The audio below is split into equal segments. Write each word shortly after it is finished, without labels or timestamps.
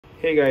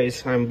Hey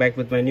guys, I'm back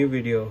with my new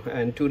video,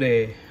 and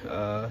today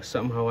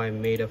somehow I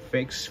made a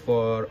fix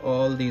for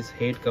all these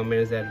hate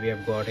comments that we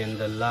have got in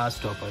the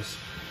Last of Us.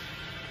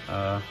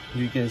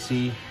 You can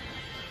see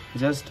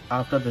just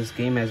after this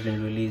game has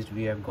been released,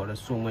 we have got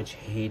so much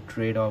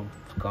hatred of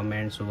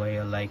comments over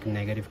here, like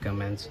negative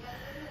comments,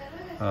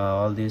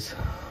 all these.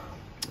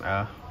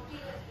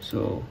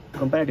 So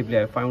comparatively,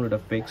 I found a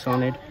fix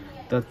on it.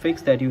 The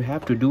fix that you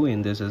have to do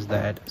in this is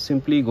that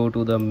simply go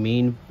to the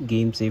main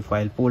game save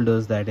file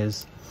folders, that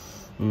is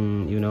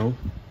in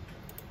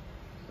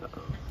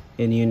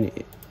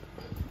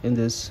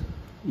this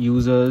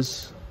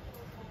users,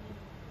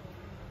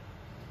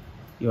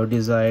 your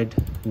desired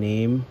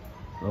name,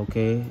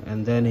 okay,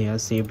 and then here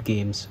saved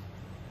games.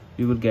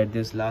 You will get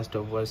this Last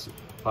of Us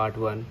part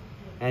 1,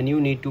 and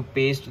you need to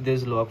paste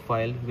this log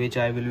file, which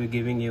I will be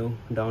giving you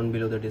down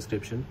below the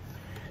description.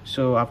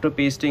 So after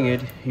pasting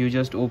it, you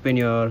just open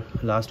your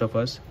Last of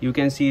Us. You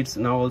can see it's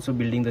now also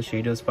building the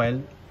shaders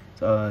file,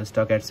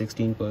 stuck at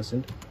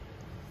 16%.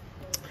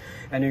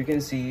 And you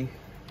can see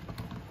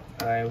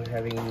I am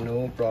having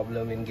no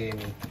problem in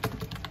gaming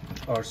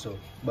also,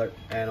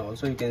 and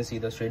also you can see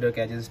the shader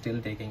cache is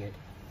still taking it.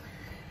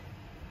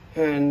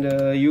 And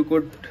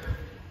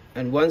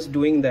and once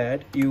doing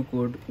that, you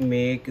could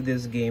make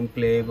this game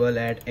playable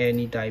at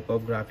any type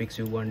of graphics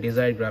you want,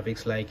 desired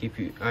graphics. Like if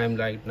I'm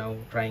right now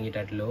trying it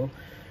at low,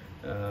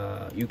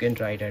 you can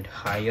try it at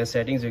higher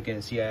settings. You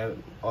can see I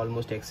am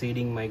almost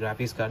exceeding my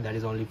graphics card, that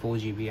is only 4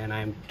 GB, and I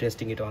am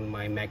testing it on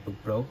my MacBook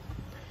Pro.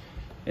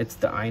 It's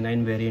the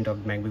i9 variant of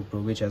MacBook Pro,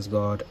 which has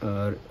got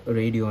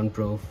Radeon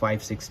Pro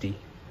 560.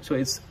 So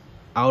it's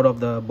out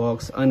of the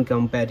box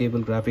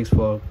uncompatible graphics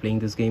for playing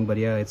this game, but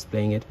yeah, it's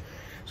playing it.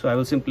 So I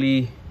will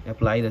simply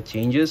apply the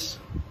changes.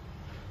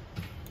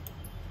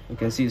 You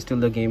can see still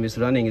the game is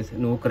running, it's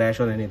no crash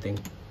or anything,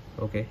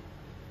 okay.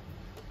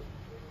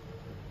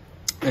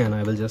 And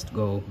I will just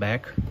go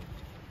back.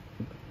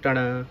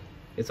 Ta-da!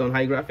 It's on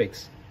high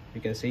graphics. You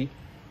can see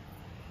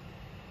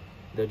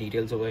the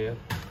details over here.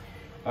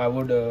 I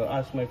would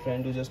ask my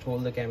friend to just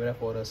hold the camera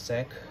for a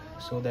sec,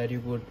 so that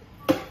you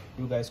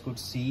guys could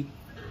see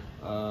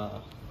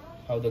how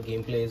the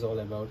gameplay is all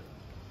about.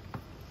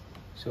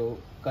 So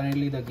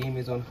currently the game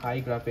is on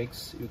high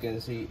graphics. You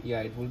can see, yeah,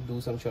 it will do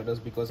some shutters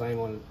because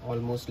I'm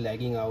almost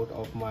lagging out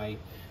of my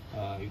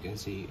you can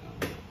see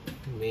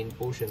main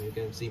portion. You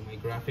can see my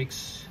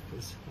graphics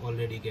is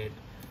already get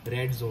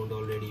red zoned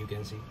already, you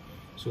can see.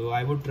 So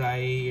I would try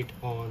it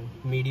on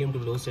medium to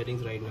low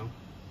settings right now,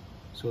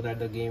 so that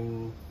the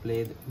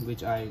gameplay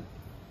which I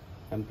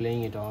am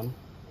playing it on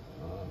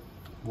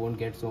won't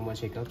get so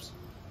much hiccups.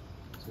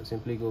 So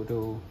simply go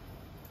to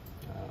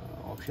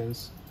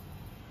options,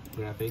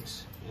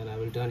 graphics, and I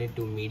will turn it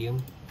to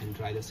medium and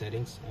try the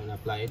settings and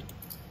apply it.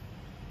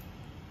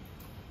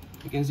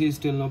 You can see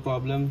still no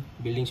problem.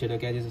 Building shader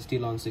cache is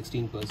still on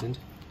 16%.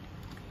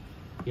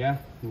 Yeah,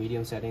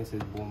 medium settings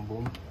is boom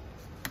boom,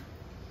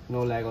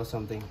 no lag or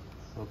something.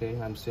 Okay,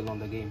 I'm still on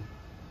the game.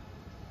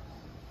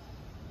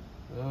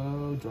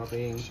 Oh,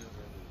 dropping.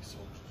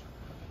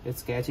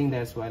 It's catching,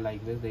 that's why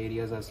like this. The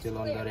areas are still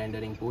on the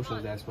rendering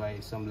portions, that's why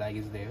some lag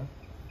is there.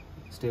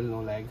 Still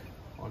no lag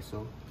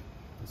also.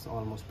 It's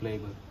almost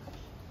playable.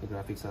 The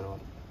graphics are on.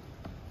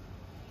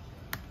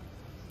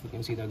 You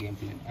can see the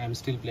gameplay. I'm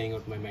still playing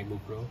out my MacBook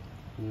Pro.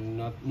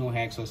 No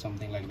hacks or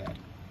something like that.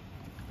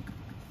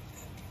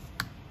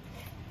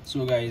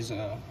 So guys,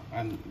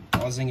 I'm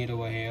pausing it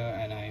over here,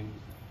 and I'm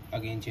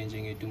again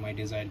changing it to my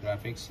desired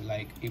graphics.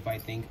 Like if I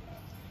think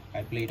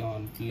I played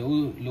on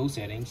low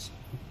settings,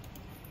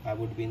 I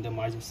would be in the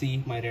margin.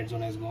 See, my red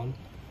zone has gone.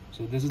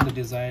 So this is the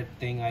desired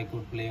thing I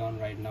could play on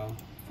right now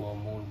for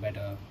more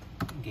better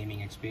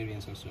gaming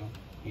experience or so.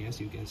 Yes,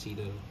 you can see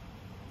the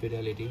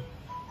fidelity,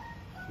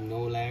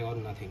 no lag or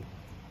nothing.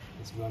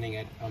 It's running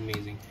at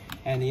amazing.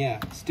 And yeah,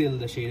 still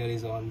the shader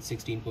is on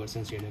 16%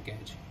 shader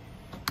cache.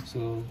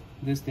 So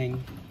this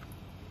thing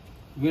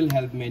will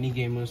help many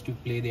gamers to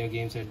play their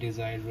games at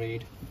desired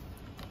rate.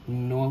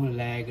 No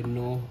lag,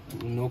 no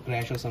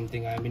crash or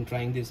something. I've been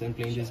trying this and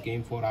playing this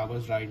game for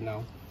hours right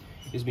now.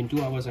 It's been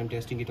 2 hours I'm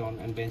testing it on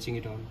and benching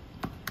it on.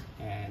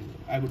 And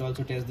I would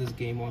also test this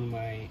game on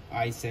my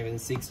i7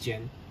 6th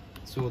gen,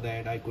 so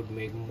that I could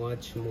make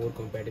much more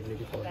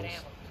compatibility for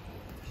this.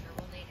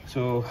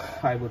 So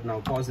I would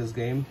now pause this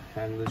game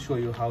and will show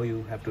you how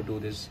you have to do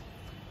this.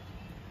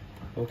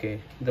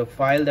 Okay, the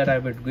file that I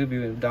would give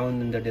you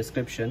down in the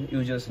description,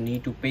 you just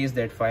need to paste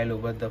that file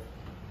over the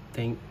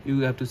thing. You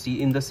have to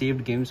see in the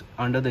saved games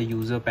under the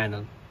user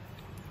panel.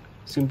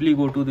 Simply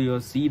go to your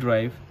C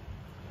drive,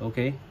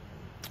 okay,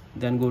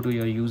 then go to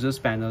your users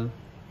panel,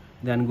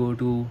 then go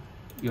to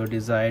your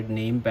desired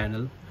name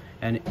panel,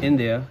 and in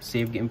there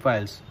save game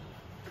files.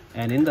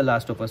 And in the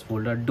Last of Us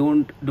folder,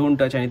 don't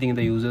touch anything in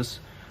the users.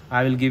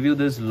 I will give you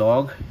this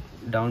log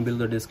down below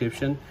the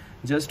description.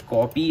 Just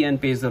copy and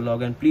paste the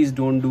log, and please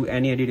don't do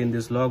any edit in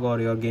this log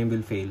or your game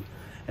will fail,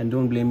 and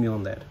don't blame me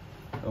on that.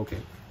 Okay,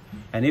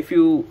 and if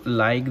you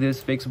like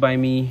this fix by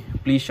me,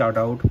 please shout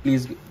out.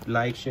 Please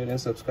like, share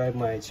and subscribe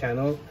my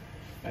channel,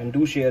 and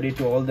do share it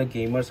to all the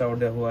gamers out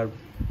there who are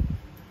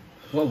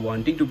who are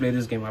wanting to play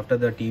this game after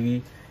the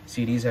TV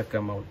series have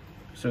come out.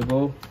 So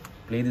go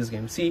play this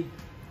game. See,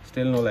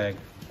 still no lag.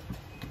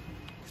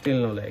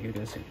 Still no lag. You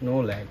can see no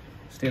lag.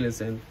 Still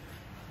it's in.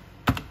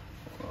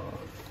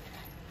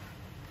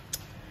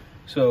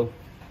 So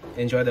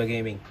enjoy the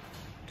gaming.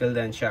 Till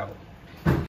then, ciao.